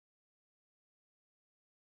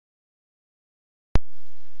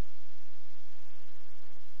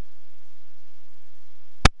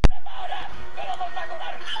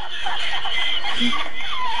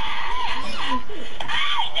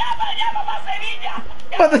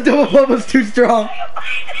But the double pump was too strong.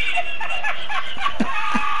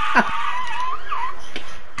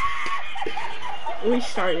 We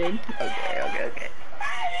started. Okay.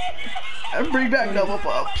 And bring back double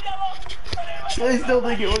pump. I still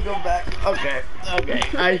think it will come back. Okay.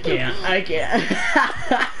 I can't.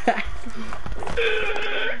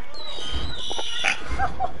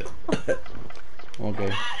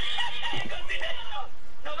 Okay.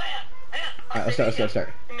 Alright, let's start.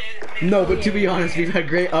 No, but to be honest, we've had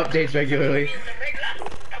great updates regularly.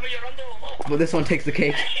 But this one takes the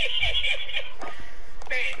cake.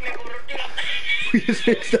 We just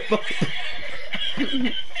mixed stuff up.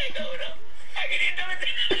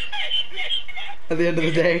 At the end of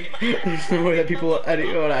the day, there's no way that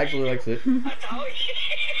anyone actually likes it.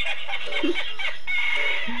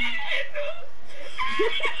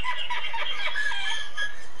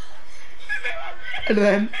 And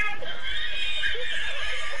then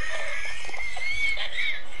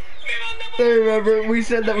I remember we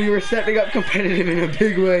said that we were stepping up competitive in a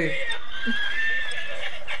big way.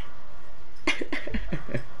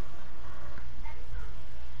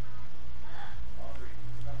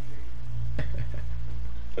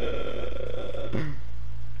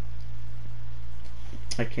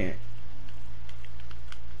 I can't.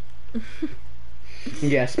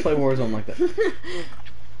 Yes, play Warzone like that.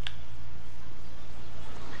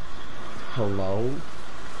 Hello?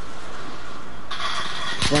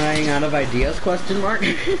 Running out of ideas? Question mark.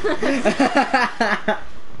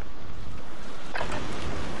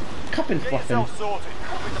 Cup and fluffin'.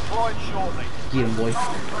 Get him, boy.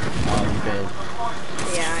 Oh, you failed.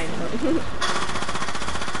 Yeah, I know.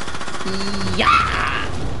 Yeah!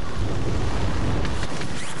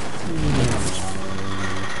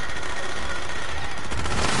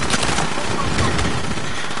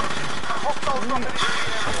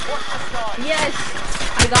 Yes!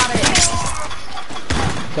 I got it!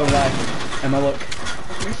 So did I. Emma, look.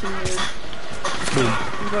 Mission move. Boom.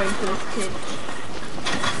 I'm going for this kid.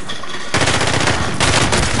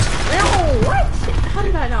 No! What? How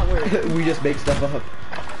did that not work? We just make stuff up.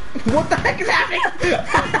 What the heck is happening?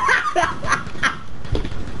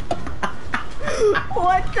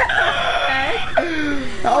 What the heck?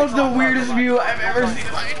 That was the weirdest view I've ever seen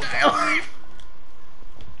in my entire life.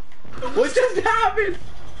 What just happened?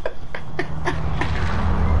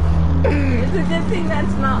 It's a good thing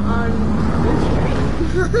that's not on the screen.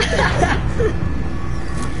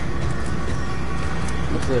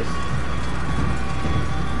 What's this?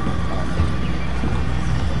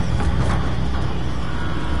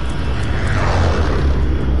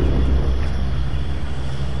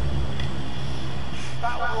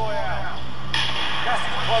 Battle Royale. Gas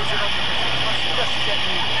is closing on the position. Just get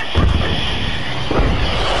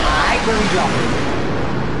Alright, where we dropping?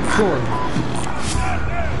 Sword.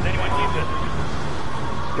 Does anyone keep this?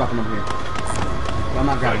 Drop him over here. Well, I'm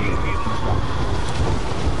not grabbing you. Just drop him.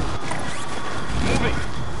 Moving.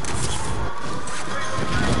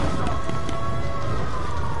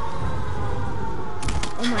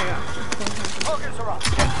 Oh my gosh. Targets are up.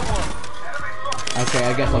 Get to work. Okay,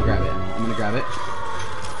 I guess I'll grab it. I'm gonna grab it.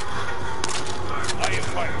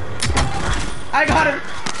 I got him!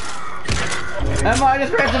 Emma, I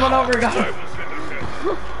just ran someone over and got him.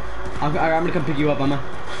 I'm gonna come pick you up, Emma.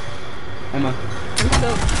 I'm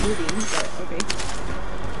still moving, but okay.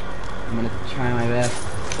 I'm gonna try my best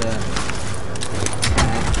to...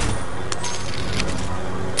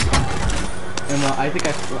 Emma, I think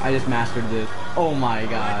I just mastered this. Oh my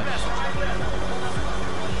gosh.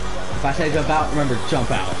 If I say jump out, remember, jump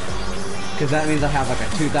out. Because that means I have like a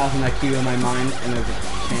 2000 IQ in my mind, and there's a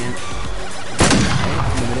chance.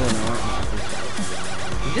 In the middle of nowhere.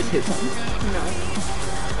 You just hit something? No.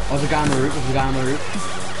 Oh, there's a guy on the roof.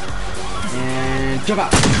 And jump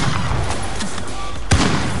out.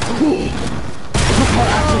 Ooh.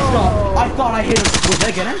 I thought I hit him. Was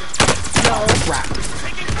that get him? No. Crap.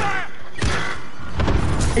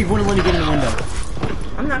 He wouldn't let me get in the window.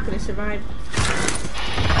 I'm not gonna survive.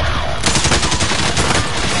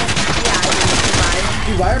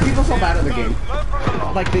 Dude, why are people so bad at the game?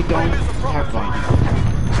 Like they don't have fun.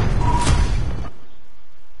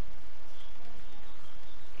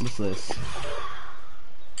 What's this?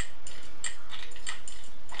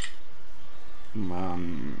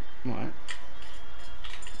 What?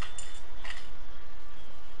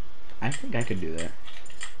 I think I could do that.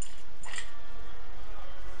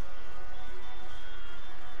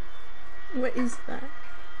 What is that?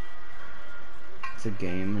 It's a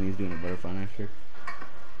game and he's doing a butterfly knife trick.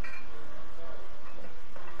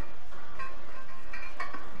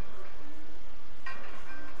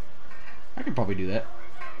 I could probably do that.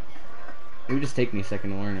 It would just take me a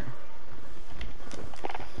second to learn it.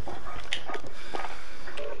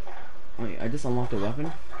 Wait, I just unlocked a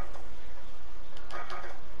weapon?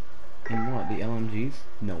 And what? The LMGs?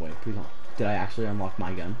 No way, please don't. Did I actually unlock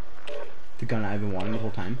my gun? The gun I've been wanting the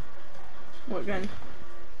whole time? What gun?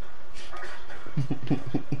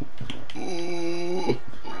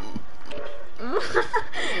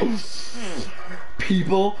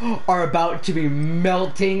 People are about to be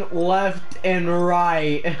melting left and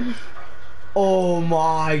right. Oh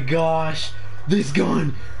my gosh. This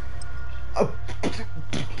gun.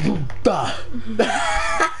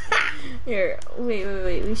 Here,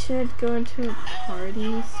 wait. We should go into a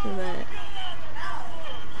party so that.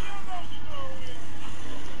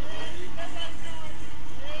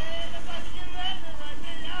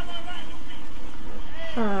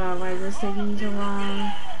 Why is this taking so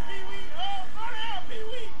long?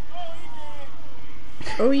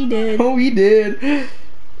 Oh, he did. Oh, he did.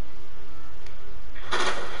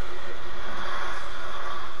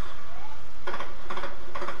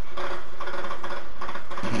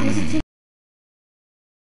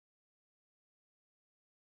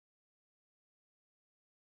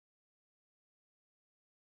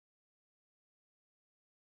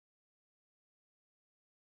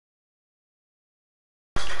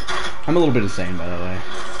 I'm a little bit insane, by the way. In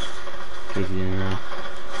case you didn't know.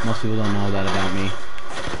 Most people don't know that about me.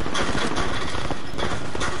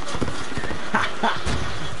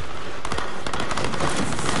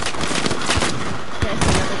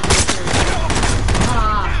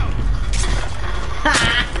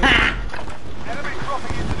 Enemy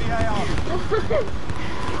dropping into the AR.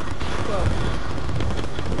 Whoa.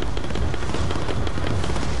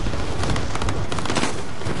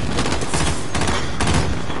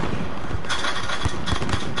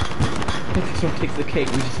 This one takes the cake,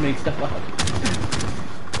 we just make stuff up.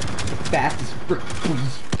 Fast as frick,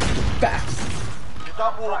 please. Fast. You're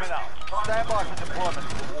done warming up. Stand by for deployment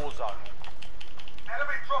to the war zone.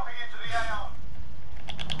 Enemy dropping into the AR.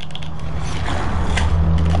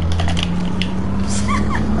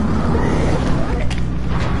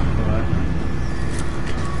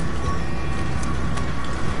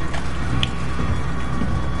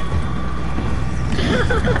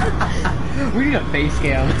 We need a face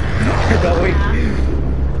cam. Don't we?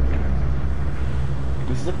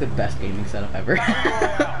 This is like the best aiming setup ever.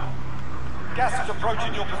 Gas is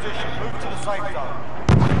approaching your position. Move to the safe zone.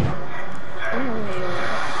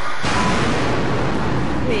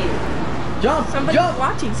 Wait. Jump! Somebody's Jump!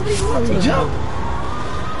 watching. Somebody's watching. Jump!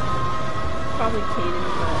 Probably Kaden,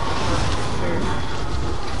 but I'm not sure.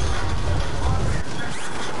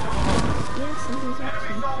 Yeah, somebody's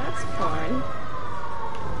watching. That's fun.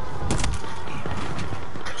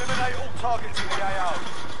 Eliminate all targets in the AO.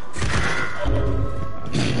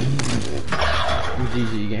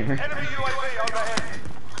 GG gamer. Enemy UAV overhead.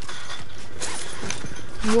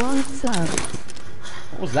 What's up?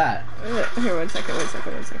 What was that? Here, one second.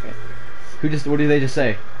 Who just? What did they just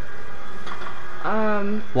say?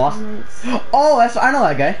 Lost. Oh, that's. I know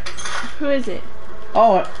that guy. Who is it?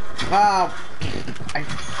 Oh,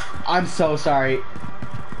 I'm so sorry.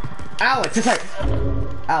 Alex, it's like.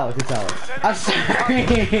 Alex, it's Alex. I'm sorry.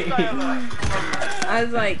 I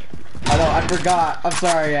was like. I know, I forgot. I'm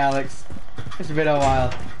sorry, Alex. It's been a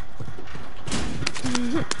while.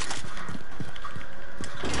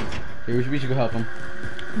 Here, we should go help him.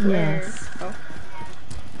 Yes. Oh.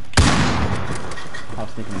 I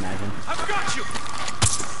was thinking, imagine. I've got you.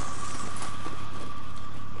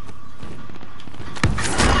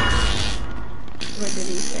 What did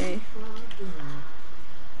he say?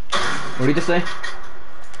 What did he just say?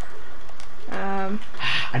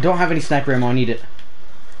 I don't have any sniper ammo. I need it.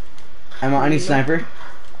 Ammo. I need sniper.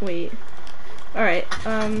 Wait. All right.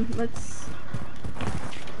 Let's.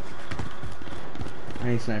 I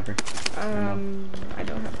need sniper. I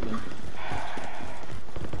don't have any.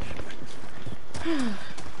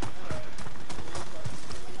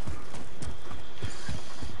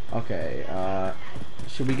 Okay.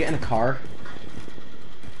 Should we get in a car?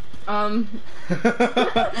 I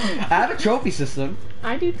have a trophy system.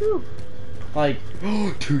 I do too. Like,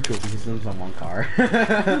 2 trophy systems on 1 car.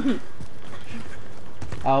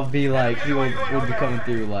 I'll be like, he will be coming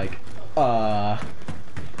through like,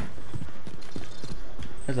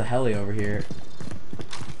 there's a heli over here.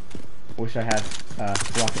 Wish I had a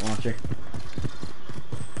rocket launcher.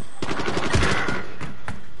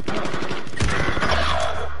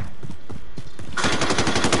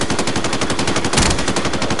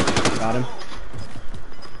 Got him.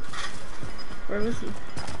 Where was he?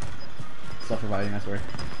 Self-reviving, I swear.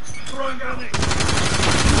 Throwing grenade.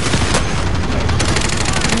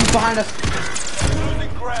 Behind us!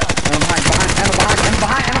 Losing ground. Ammo behind, ammo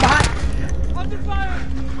behind! Under fire.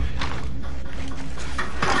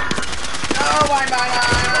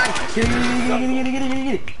 mine. Get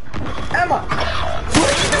it. Emma! What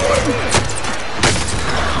are you doing?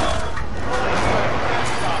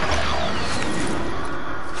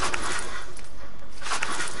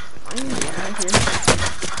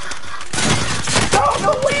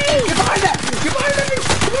 No way! Get behind that!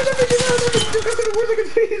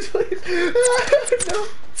 Please. No.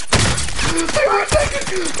 Wait 1 second!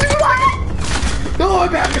 Oh,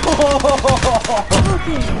 I'm back!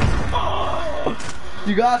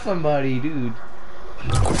 You got somebody, dude.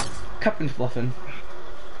 Cup and fluffing.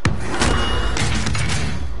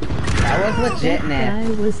 That was legit, man. I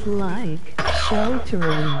was like sheltering.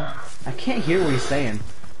 I can't hear what he's saying.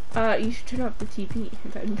 You should turn off the TP.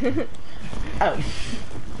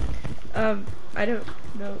 Oh. I don't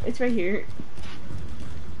know. It's right here.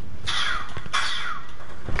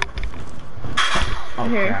 Oh,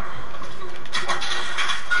 Here. crap.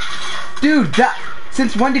 Dude,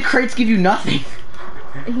 since when did crates give you nothing?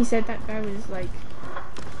 He said that guy was like...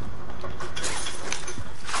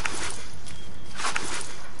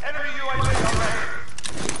 Enemy UAV overhead.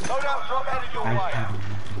 Loadout drop headed your way.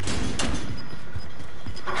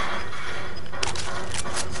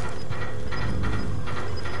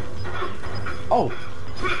 Oh.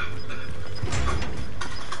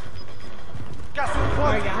 Gas and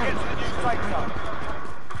close. My guy. Get to the new safe zone.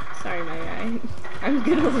 Sorry, my guy. I'm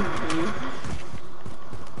gonna leave you.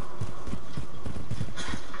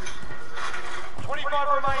 25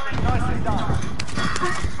 remaining. Nicely done.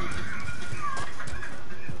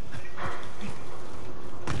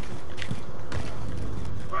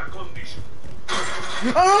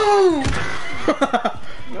 Oh!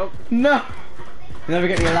 Nope. No! You'll never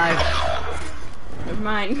get me alive. Never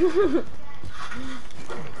mind.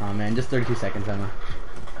 Oh man, just 32 seconds, Emma.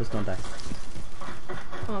 Just don't die.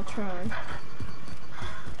 I'll try.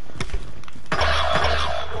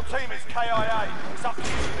 Your team is KIA. It's up to you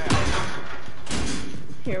now.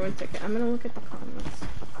 Here, 1 second. I'm gonna look at the comments.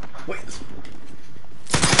 Wait.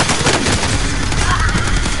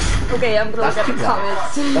 Okay, I'm gonna That's look at too the loud.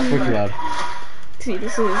 comments. That's way too loud. See,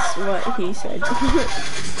 this is what he said.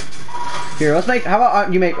 Here, let's make. How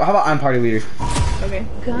about I'm party leader? Okay.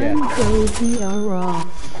 Gun go BRR.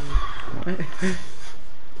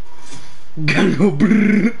 Gun go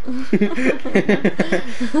brrrr.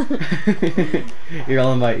 Here,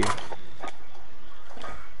 I'll invite you.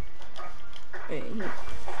 Wait,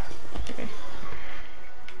 okay.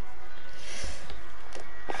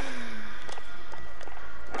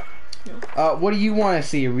 What do you want to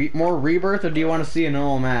see? More Rebirth, or do you want to see a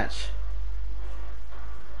normal match?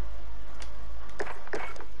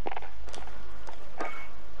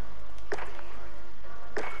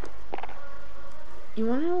 You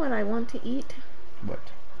wanna know what I want to eat? What?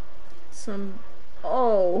 Some...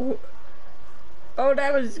 Oh,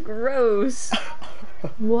 that was gross.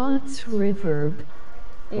 What's reverb?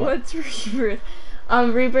 What's Rebirth?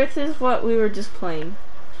 Rebirth is what we were just playing.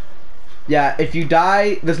 Yeah, if you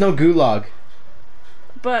die, there's no gulag.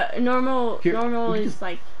 But normal Here, we can is just-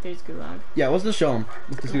 like, there's gulag. Yeah, let's just show them.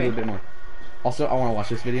 Let's just do a Okay. little bit more. Also, I want to watch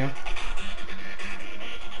this video.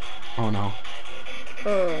 Oh no.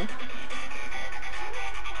 Oh.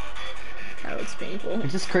 That looks painful.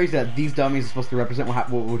 It's just crazy that these dummies are supposed to represent what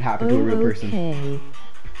would happen to a real person. Okay.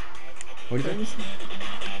 What do you think?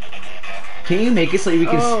 Can you make it so we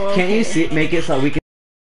can? Oh, Can you okay. make it so we can?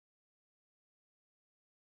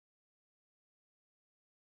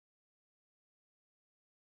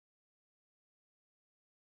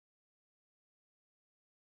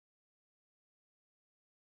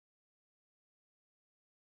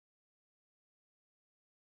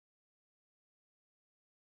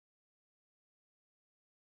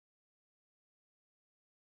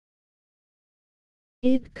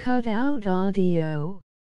 It cut out audio.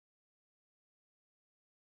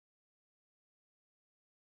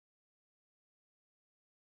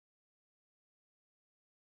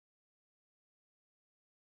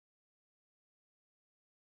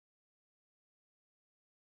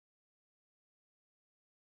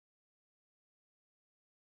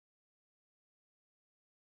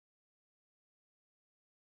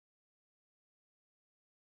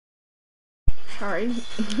 Sorry.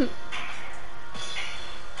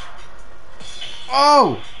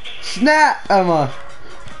 Oh, snap, Emma.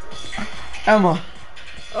 Emma,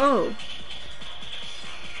 Oh.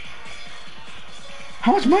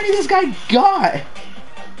 how much money this guy got?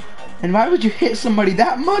 And why would you hit somebody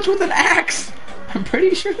that much with an axe? I'm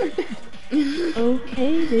pretty sure they're dead.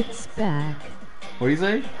 Okay, it's back. What do you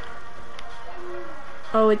say?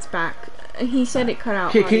 Oh, it's back. He said it cut out.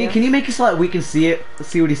 Okay, audio. can you make it so that we can see it?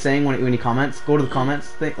 See what he's saying when he comments. Go to the comments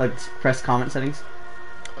thing, like press comment settings.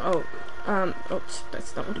 Oh, Oh,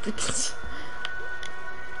 that's not what it is.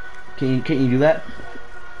 Can you do that?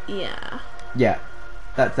 Yeah. Yeah.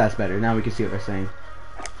 That's better. Now we can see what they're saying.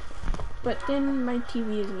 But then my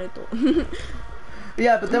TV is little.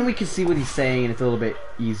 Yeah, but then we can see what he's saying and it's a little bit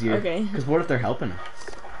easier. Okay. Because what if they're helping us?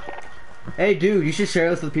 Hey, dude, you should share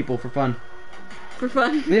this with people for fun. For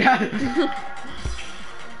fun. Yeah.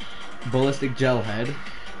 Ballistic gel head.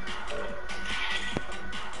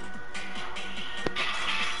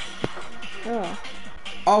 Oh.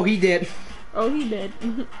 Oh, he did. Oh, he did.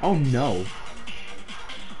 Oh, no.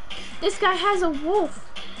 This guy has a wolf.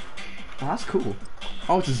 Oh, that's cool.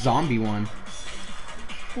 Oh, it's a zombie one.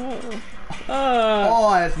 Oh.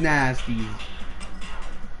 Oh, that's nasty.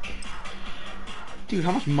 Dude,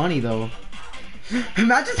 how much money, though?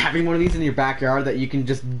 Imagine just having one of these in your backyard that you can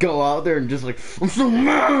just go out there and just like, I'm so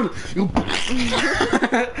mad!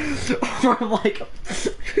 Or like,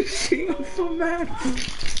 I'm so mad.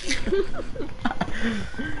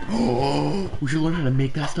 Oh, we should learn how to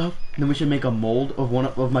make that stuff. And then we should make a mold of one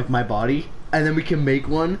of like my body. And then we can make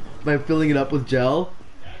one by filling it up with gel.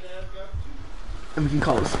 And we can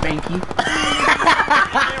call it Spanky.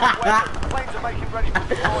 Planes are making ready for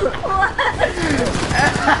deployment.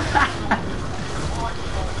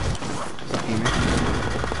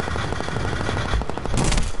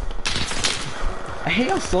 I hate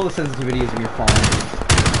how slow the sensitivity is when you're falling.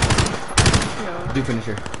 No. Do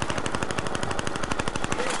finisher.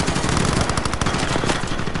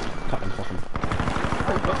 Cup and fluffin'.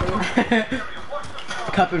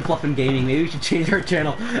 Cup and fluffin' gaming. Maybe we should change our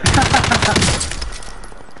channel.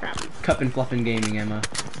 Crap. Cup and fluffin' gaming, Emma. Okay.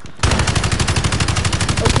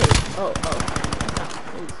 Oh. I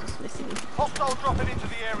thought it was just missing. Hostile dropping into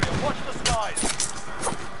the area. Watch the skies.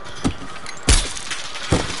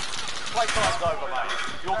 Playtime's over, mate.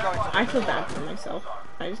 You're going to... I feel bad for myself.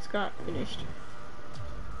 I just got finished.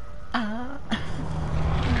 I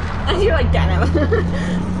feel like that.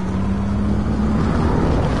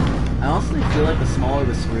 I honestly feel like the smaller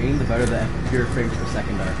the screen, the better the pure frames per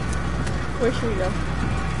second are. Where should we go?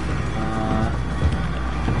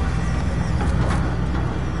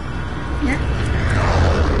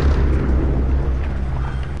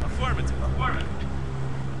 Affirmative.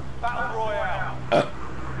 Battle Royale.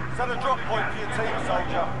 Set a drop point for your team,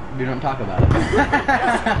 soldier. We don't talk about it.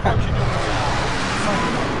 Approaching your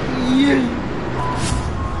Yeah.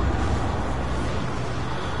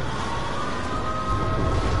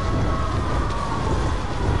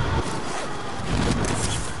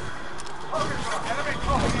 enemy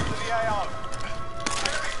dropping into the AO.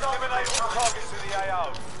 Eliminate all targets in the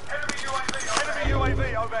AO. Enemy UAV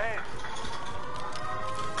overhead.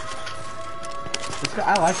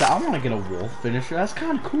 I like that. I want to get a wolf finisher. That's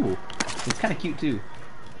kind of cool. It's kind of cute too.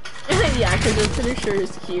 Yeah, because the finisher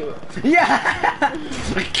is cute. Yeah.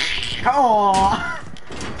 Aww.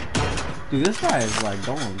 Dude, this guy is like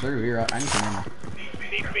going through here. I need some ammo.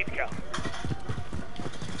 Need beat count.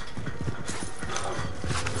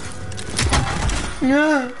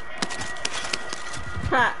 Yeah.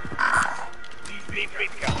 Ha! Need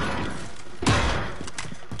beat count.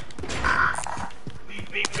 Need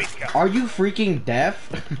beat count. Are you freaking deaf?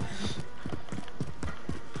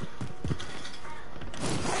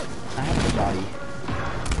 I have a body.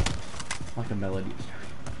 Like a melody.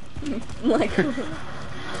 Like.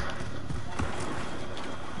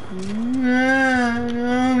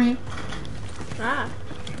 Ah.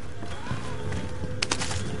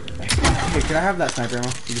 Hey, can I have that sniper ammo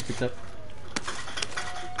you just picked up?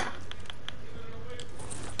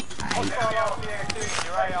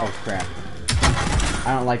 Oh crap.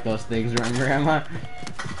 I don't like those things, remember, Emma?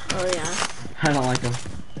 Oh yeah. I don't like them.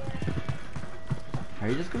 Are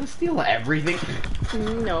you just gonna steal everything?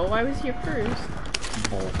 No, I was here first.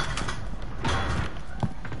 Bull.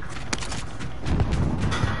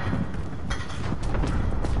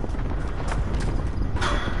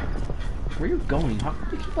 Where are you going? How come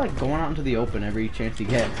you keep like going out into the open every chance you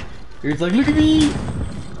get? You're just like, look at me!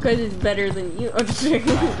 Because it's better than you. I'm just kidding.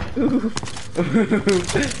 Ooh.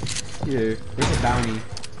 Here, where's the bounty?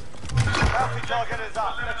 Bounty target is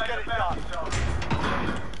up. Let's get it done.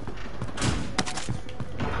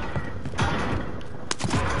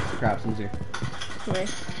 Crap, someone's here. Wait.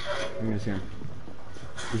 I'm gonna hear him.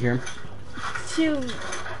 You hear him?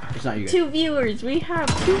 It's not you guys. 2 viewers. We have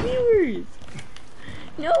 2 viewers.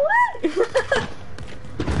 You know what?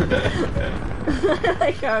 I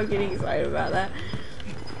like how I'm getting excited about that.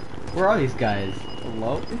 Where are these guys?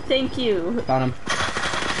 Hello? Thank you. Found him.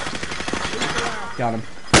 Got him.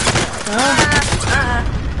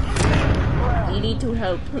 You need to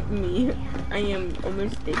help me. I am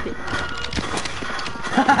almost dead.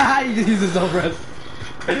 He just used his self-res.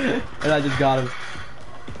 And I just got him.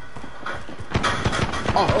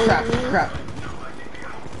 Oh crap, crap.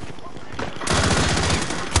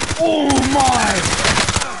 Oh my!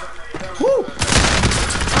 Woo!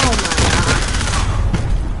 Oh my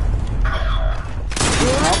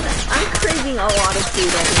god. I'm craving a lot of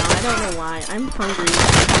food right now. I don't know why. I'm hungry.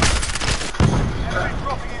 Enemy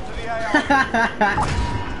dropping into the AO.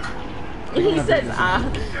 He says, ah.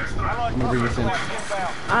 Allied I'm gonna bring this in. inbound.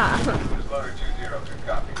 Ah.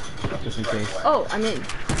 Just in case. Oh, I'm in.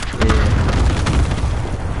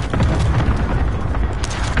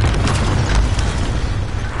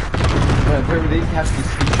 They have to be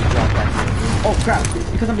sneaky drop back here. Oh crap, it's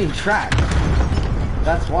because I'm being tracked.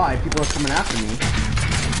 That's why people are coming after me.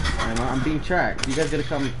 And I'm being tracked. You guys gotta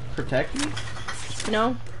come protect me?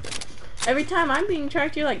 No. Every time I'm being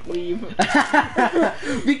tracked, you're like, leave.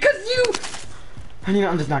 Because you... You know,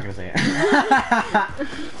 I'm just not gonna say it.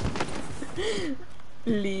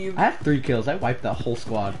 Leave. I have 3 kills. I wiped that whole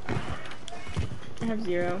squad. I have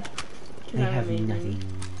 0. I have nothing.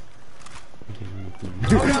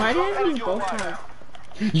 Why did we both have?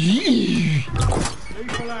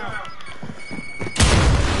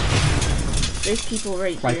 There's people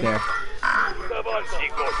right here. Right there.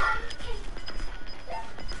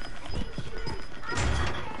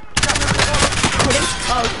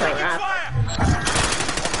 Oh crap.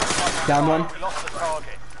 Down one. We lost the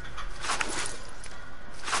target.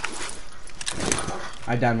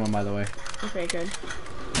 I downed one, by the way. Okay, good.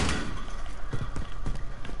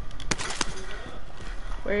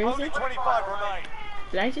 Where is Only it? 25 remain.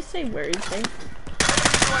 Did I just say where is it?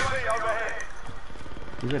 UAV overhead.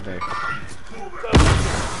 He's right there.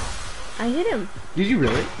 I hit him. Did you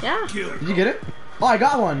really? Yeah. Did you get it? Oh, I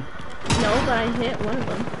got one. No, but I hit one of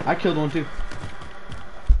them. I killed one too.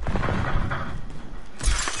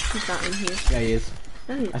 He's not in here. Yeah, he is.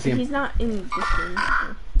 No, I see him. He's not in this room.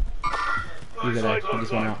 He's there. He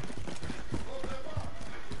just went out.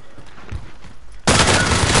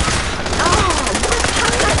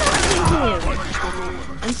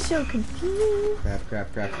 I'm so confused. Crap.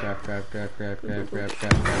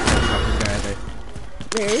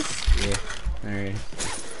 Where is? Yeah, there he is.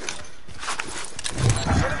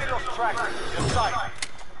 Enemy lost track. You're safe.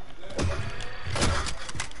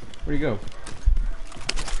 Where'd he go?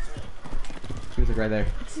 He was like right there.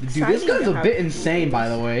 It's Dude, this exciting gun's to a have bit insane, by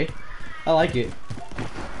the way. I like it.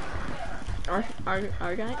 Our guy?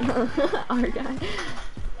 Our guy.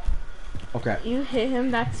 Okay. You hit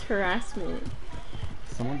him, that's harassment.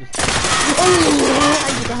 Someone just...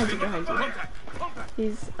 Behind you.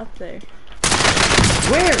 He's up there.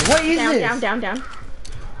 Where? What is this? Down.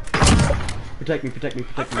 Protect me.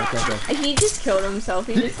 Okay. He just killed himself.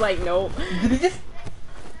 He just like, nope. Did he just...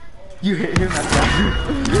 You hit him?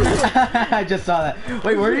 I just saw that.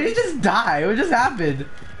 Wait, where did he just die? What just happened?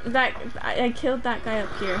 I killed that guy up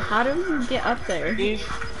here. How did we get up there? What did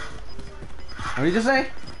you just say?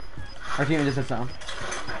 Our teammate just said something.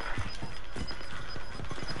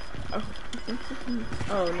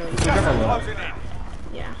 Oh no. Closing in.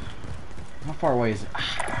 Yeah. How far away is it?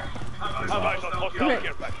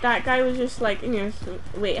 That guy was just like,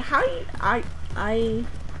 wait, how do you, I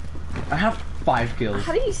have 5 kills.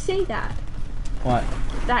 how do you say that? What?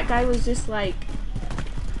 That guy was just like,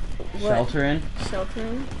 what? Sheltering?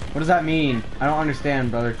 Sheltering? What does that mean? I don't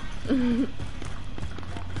understand, brother.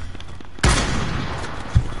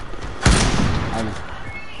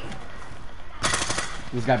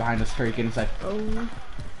 This guy behind us, hurry, get inside. Oh,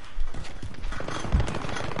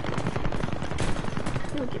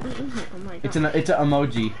 get me in here. Oh my god. It's an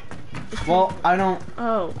emoji. Well, I don't.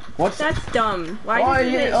 Oh. What's That's dumb. Why Oh, does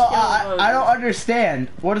it yeah, show I don't understand.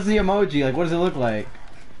 What is the emoji? Like, what does it look like?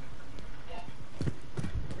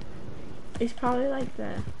 It's probably like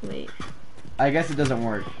the wait. I guess it doesn't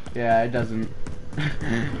work. Yeah, it doesn't.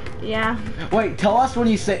 Yeah. Wait, tell us when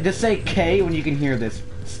you say. Just say K when you can hear this.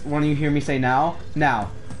 When you hear me say now.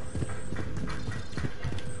 Now.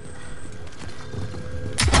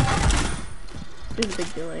 There's a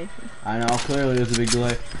big delay. I know. Clearly, there's a big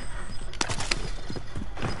delay.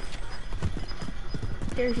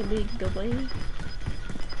 There's a big delay.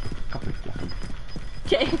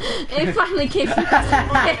 Okay, it finally came. Safe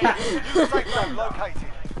zone located.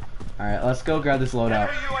 All right, let's go grab this loadout.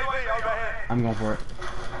 Enemy UAV overhead. I'm going for it.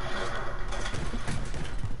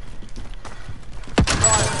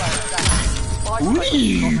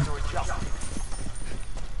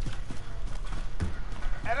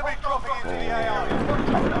 Enemy dropping into the AO.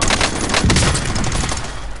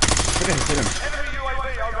 Look at him, hit him. Enemy UAV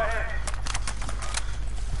overhead.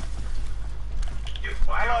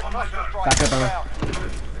 Allied cluster strike Back up, inbound.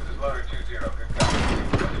 This is loader 2-0. Good copy.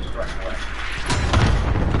 Strike away.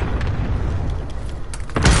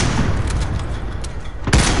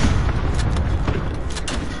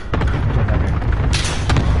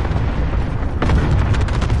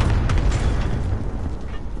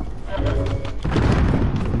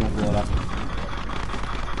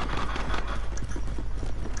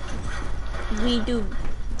 we do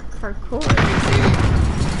parkour.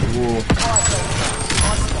 Whoa.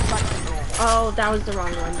 Oh, that was the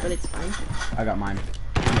wrong one, but it's fine. I got mine.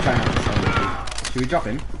 I'm trying not to celebrate. Should we drop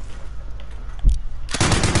in?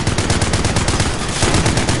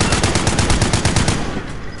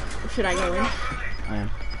 Should I go in? I am.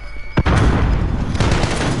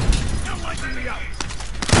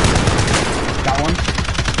 Got one.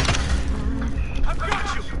 I've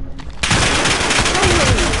got you.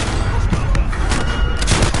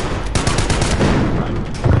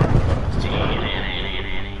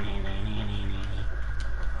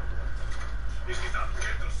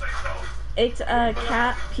 It's a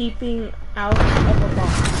cat peeping out of a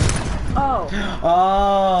box. Oh.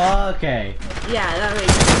 Oh, okay. Yeah, that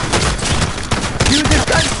makes sense. Dude, this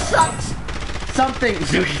gun sucks! Something.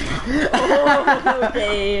 Oh,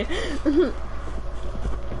 okay.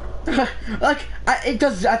 Like, it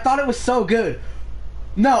does. I thought it was so good.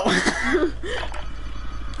 No.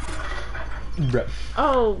 Bruh.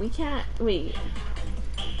 Oh, we can't. Wait.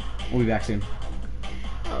 We'll be back soon.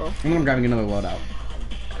 Oh. I think I'm grabbing another loadout.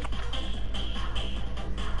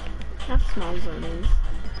 Have small zoners.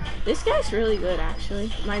 This guy's really good,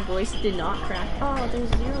 actually. My voice did not crack. Oh, there's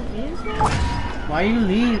 0 views now? Why you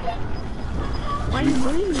leave? Why are you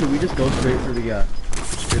leaving? Should we just go straight for the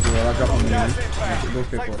loadout drop on the Gas moon? inbound. Go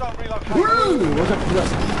straight Safe for it. zone relocated. Woo! What's up? What's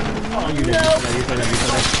up? Oh, you did. No. You said that.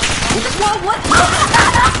 Whoa, what?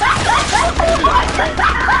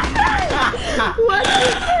 What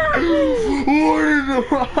just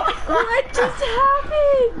happened? What just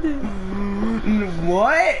happened?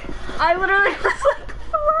 What? I literally was like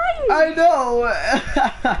flying. I know.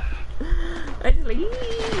 I was like,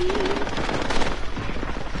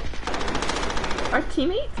 our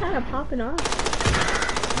teammate kind of popping off.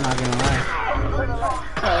 I'm not gonna lie.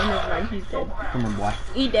 Oh, never mind, he's dead. Come on, boy.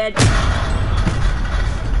 He dead.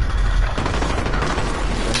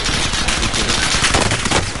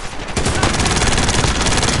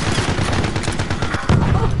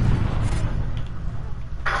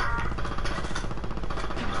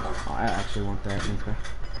 Oh, I actually want that. Okay.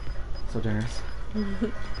 So generous.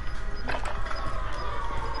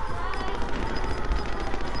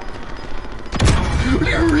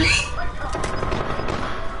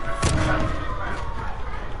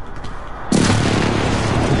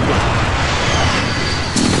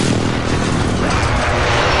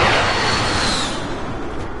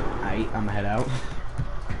 I'm head out.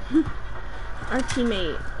 Our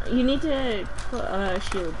teammate, you need to put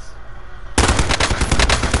shields.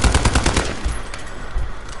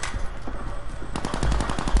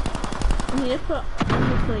 You need to put on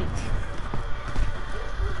the plate.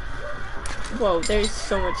 Whoa, there's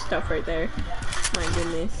so much stuff right there. My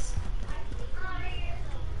goodness.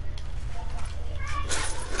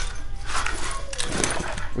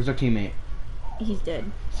 Where's our teammate? He's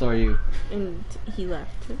dead. So are you. And he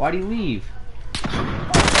left. Why do you leave? Did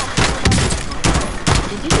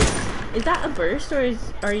you just... Is that a burst or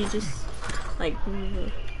are you just like...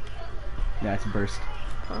 Yeah, it's a burst.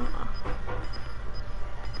 Oh.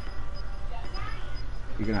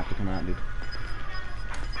 You're gonna have to come out, dude.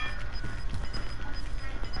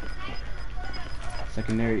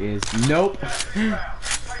 Secondary is nope.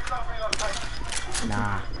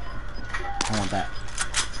 Nah. I want that.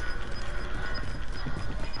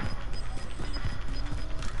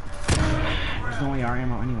 There's no AR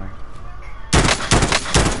ammo anywhere.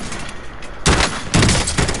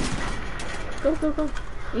 Go, go, go.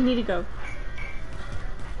 You need to go.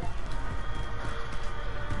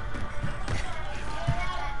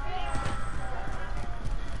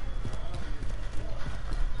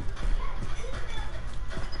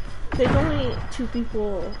 There's only 2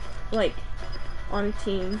 people, like, on a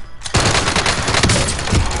team.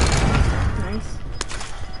 Nice.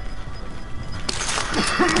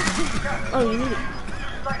 Oh, you need it.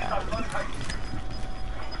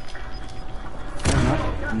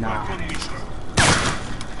 Nah.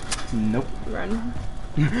 Nope. Run.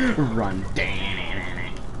 Run.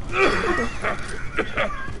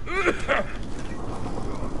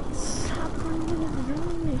 Stop going in the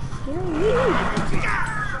room, you're scaring me.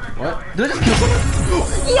 What? Did I just kill someone?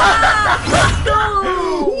 Yeah! Let's go!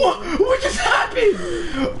 What just happened?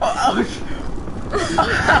 What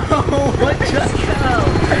just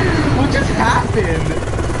What just happened?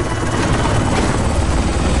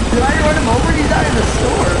 Did I run him over? He's out in the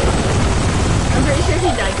store. I'm pretty sure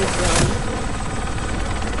he died this round.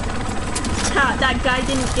 Ha, that guy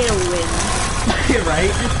didn't get a win. Yeah,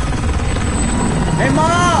 right? Hey,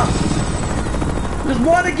 Mom! There's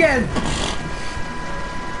one again!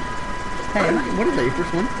 Hey, what is that, your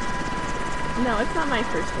first one? No, it's not my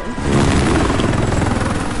first one.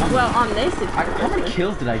 Well, on this it's How many Christmas.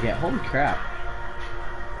 kills did I get? Holy crap.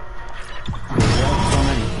 So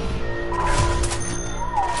many.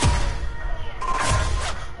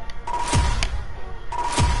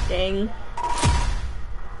 Dang.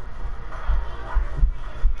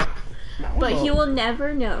 That was But a- he will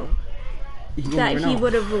never know he will that never he know.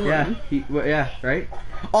 would have won. Yeah, right?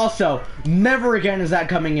 Also, never again is that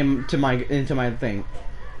coming into my thing.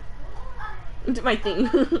 My thing.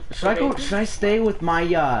 Should I stay with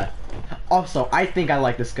my also, I think I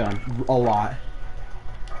like this gun a lot.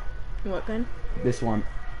 What gun? This one.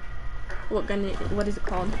 What gun? What is it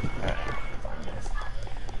called?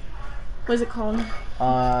 What is it called?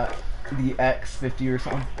 The X50 or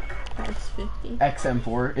something. X50.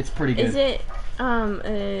 XM4. It's pretty good. Is it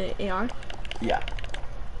AR? Yeah.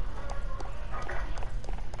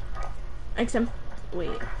 XM.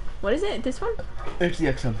 Wait. What is it? This one? It's the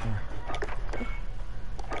XM4.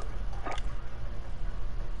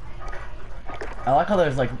 I like how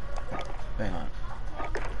there's like, hang on.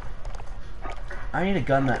 I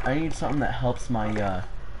need something that helps my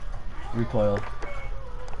recoil.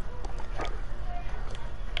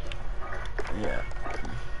 Yeah.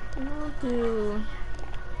 I'll do.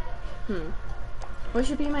 What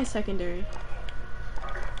should be my secondary?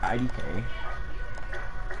 IDK.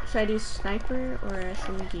 Should I do sniper or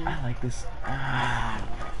SMG? I like this.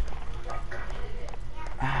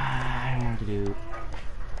 I don't know what to do.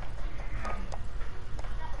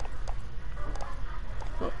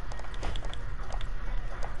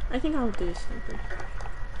 I think I'll do sniper.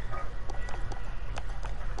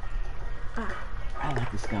 I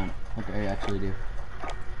like this gun. Okay, I actually do.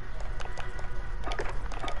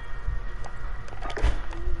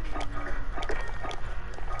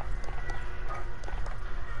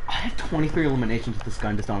 I have 23 eliminations with this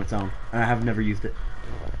gun just on its own, and I have never used it.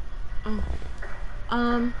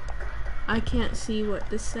 I can't see what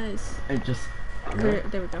this says. It just. There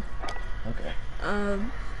we go. Okay.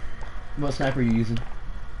 What sniper are you using?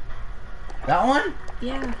 That one?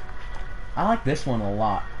 Yeah. I like this one a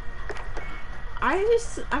lot.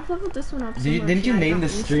 I've leveled this one up so much. Didn't you and I name got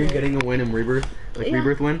the used stream to it. getting a win in Rebirth? Like Yeah.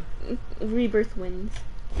 Rebirth win? Rebirth wins.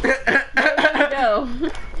 Go.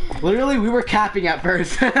 Literally, we were capping at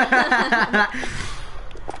first.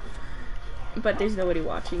 But there's nobody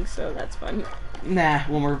watching, so that's fun. Nah,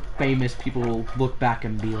 when we're famous, people will look back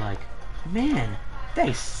and be like, man,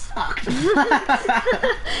 they sucked.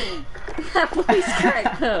 That voice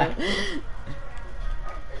crack though.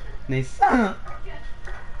 They suck.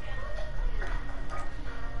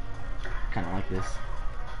 Kind of like this.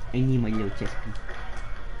 I need my little chest piece.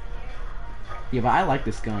 Yeah, but I like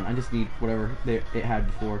this gun. I just need whatever it had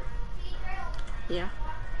before. Yeah.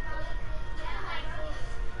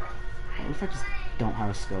 What if I just don't have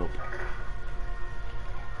a scope?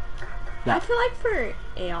 I feel like for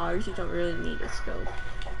ARs you don't really need a scope.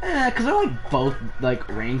 Cause I like both like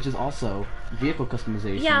ranges also. Vehicle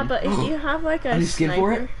customization. Yeah, but if you have like a Any skin sniper,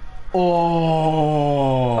 for it?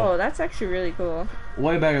 Oh, oh, that's actually really cool.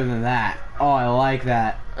 way better than that. Oh, I like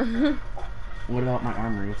that. What about my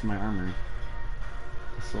armory? What's in my armory?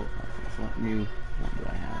 Assault rifles. What new one do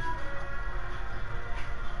I have?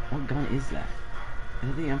 What gun is that? Is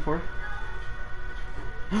it the M4?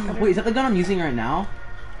 Wait, is that the gun I'm using right now?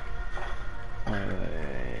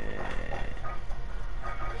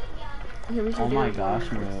 Here we should Oh do my it gosh,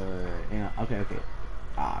 for- no. Yeah, okay.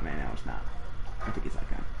 Ah, man, no, it's not. I think it's that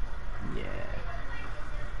gun. Yeah.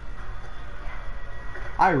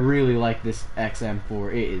 I really like this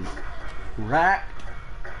XM4. It is racked.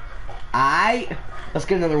 Let's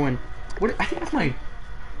get another one. What? I think that's my.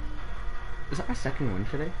 Is that my second win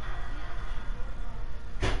today?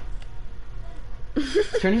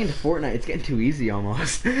 It's turning into Fortnite. It's getting too easy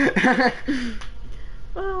almost.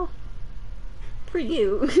 Well, for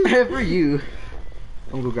you. For you.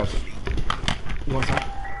 I'm gonna go grab some. You want some?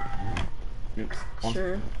 Oops.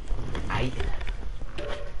 Sure. Aye.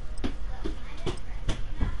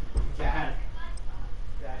 Dad.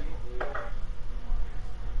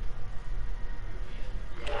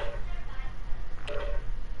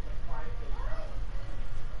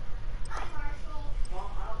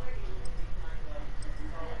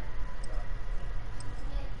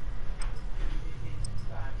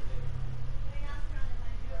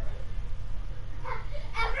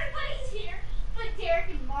 Everybody's here, but Derek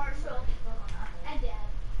and Marshall and Dad.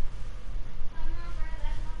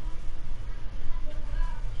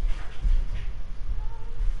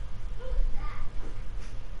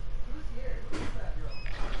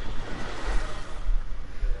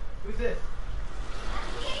 Who's this?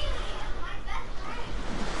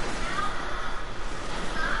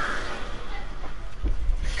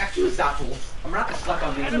 Got two apples. I'm I'm not stuck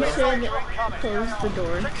on these. You should close the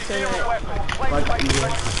door so that.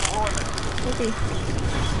 Okay.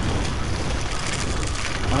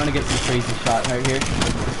 I'm gonna get some crazy shot right here.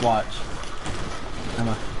 Just watch.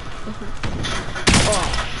 Emma. Oh.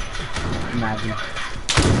 Imagine.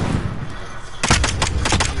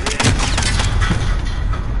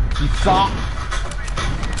 You saw.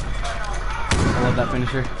 I love that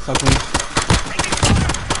finisher. So clean.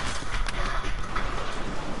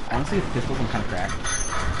 Honestly, the pistols I'm kind of cracked.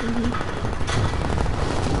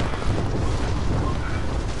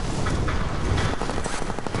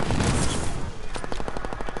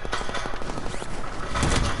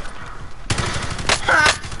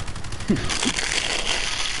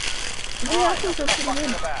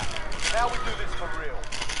 Now we do this for real.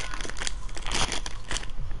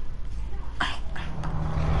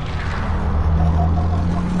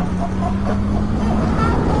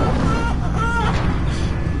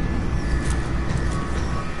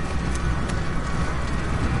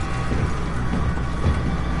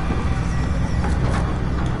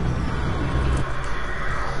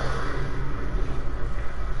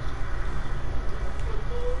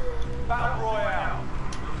 Battle Royale.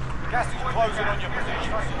 Gas is closing on your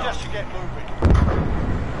position. I suggest you get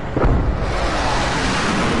moving.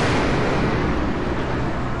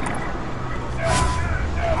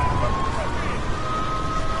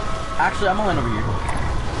 Actually, I'm gonna land over here.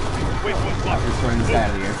 I'm just throwing this guy out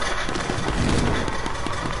of the air.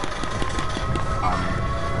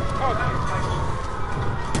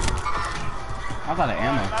 I'm out of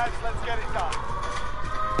ammo. Lads, let's get it done.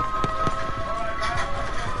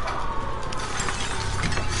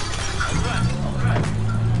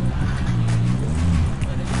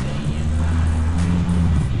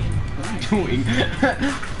 Doing.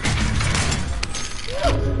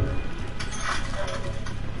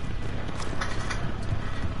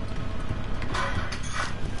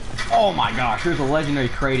 Oh my gosh, there's a legendary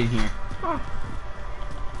crate in here. Huh.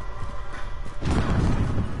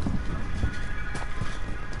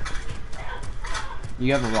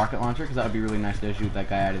 You have a rocket launcher? Because that would be really nice to shoot that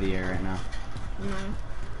guy out of the air right now. No,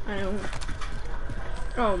 I don't.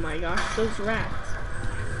 Oh my gosh, those rats.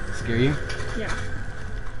 Scare you? Yeah.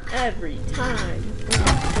 Every time.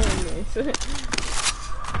 Oh goodness.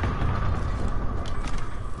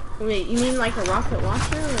 Wait, you mean like a rocket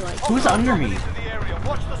launcher or like? Who's under me?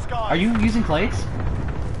 Watch the sky. Are you using plates?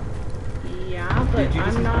 Yeah, but Did you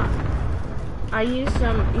just- I'm not. I use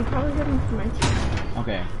some. You probably got them from my team.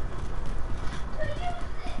 Okay.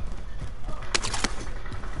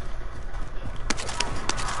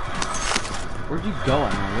 Where'd you go,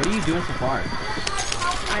 Emma? What are you doing so far?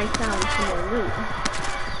 I found some more loot.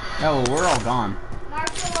 Oh, well, we're all gone.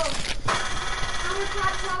 Marshall, how much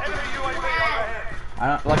hot chocolate Enemy do you UAV have? overhead. I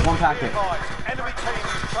don't like one Be packet. advised, enemy team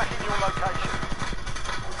is tracking your location.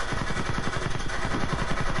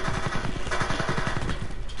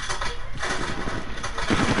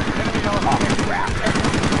 Enemy Oh overhead. crap!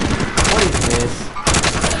 What is this?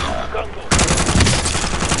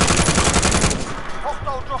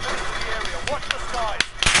 Hostile dropping into the area. Watch the skies.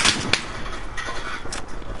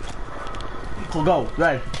 We'll go.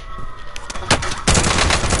 Red.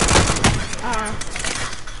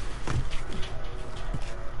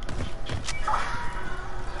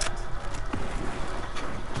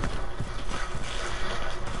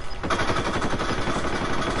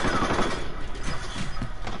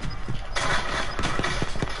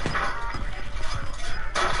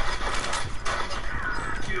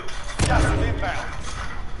 Gas is inbound.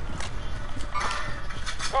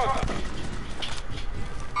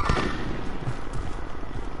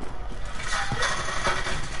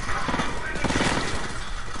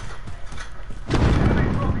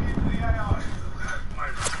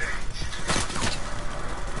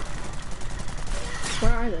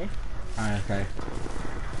 Where are they? Alright, okay.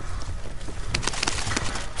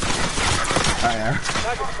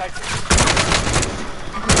 Alright,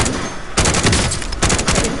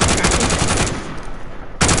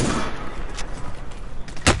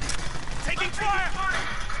 Taking fire.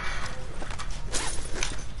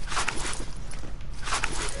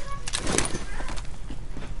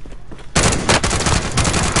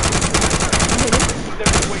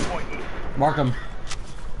 mark him.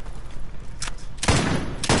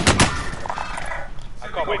 I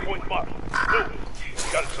got waypoint mark. Move.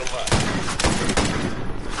 Got it to left.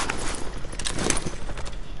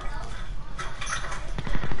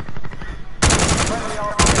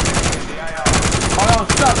 Oh no,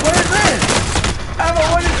 stop. What is this? Emma,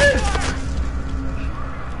 what is this?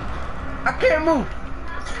 I can't move.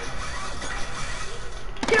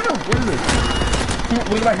 I can't move. What is this?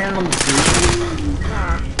 Look at my hand on the screen.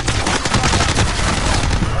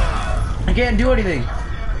 I can't do anything.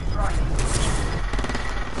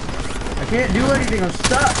 I can't do anything. I'm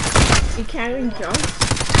stuck. You can't even jump.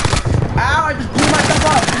 Ow! I just blew myself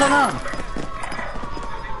up. Hold on.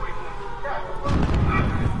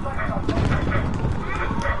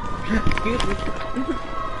 Excuse me. Can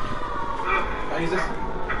I use this?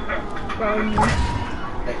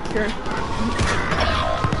 Sure.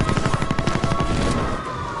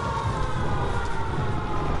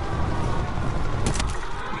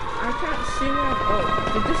 I can't see that.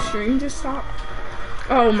 Oh, did the stream just stop?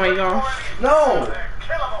 Oh my gosh. No!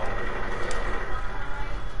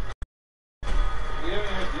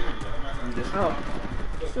 Oh.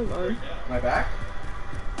 Still going. Am I back?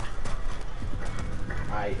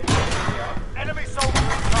 Enemy soldier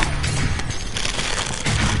incoming.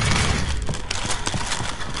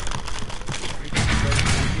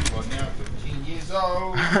 Well, now 15 years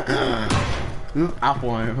old. I'll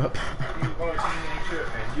warm him up. You are a teenager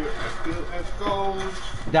and you're as good as gold.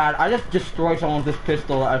 Dad, I just destroyed someone with this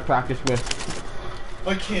pistol that I practiced with.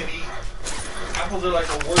 I can't eat. Apples are like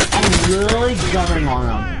the worst. I'm really gunning on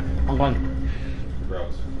them. I'm going.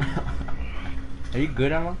 Gross. Are you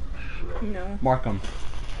good, Emma? No. Mark them.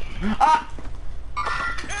 Ah!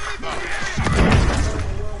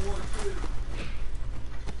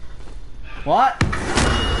 What?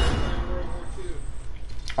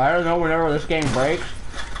 I don't know. Whenever this game breaks.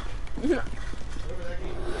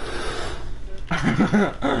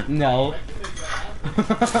 No.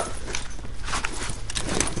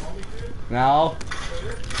 No.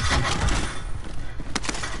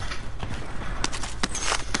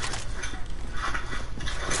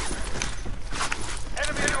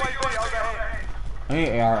 Enemy UAV overhead. I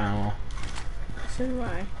need AR ammo. So do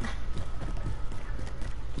I.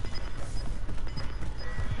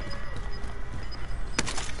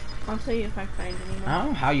 I'll tell you if I find any more. I don't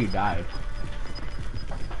know how you died.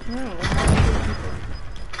 I don't know.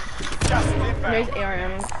 Just inbound. There's AR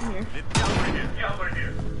ammo here. Get over here. Get over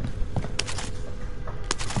here.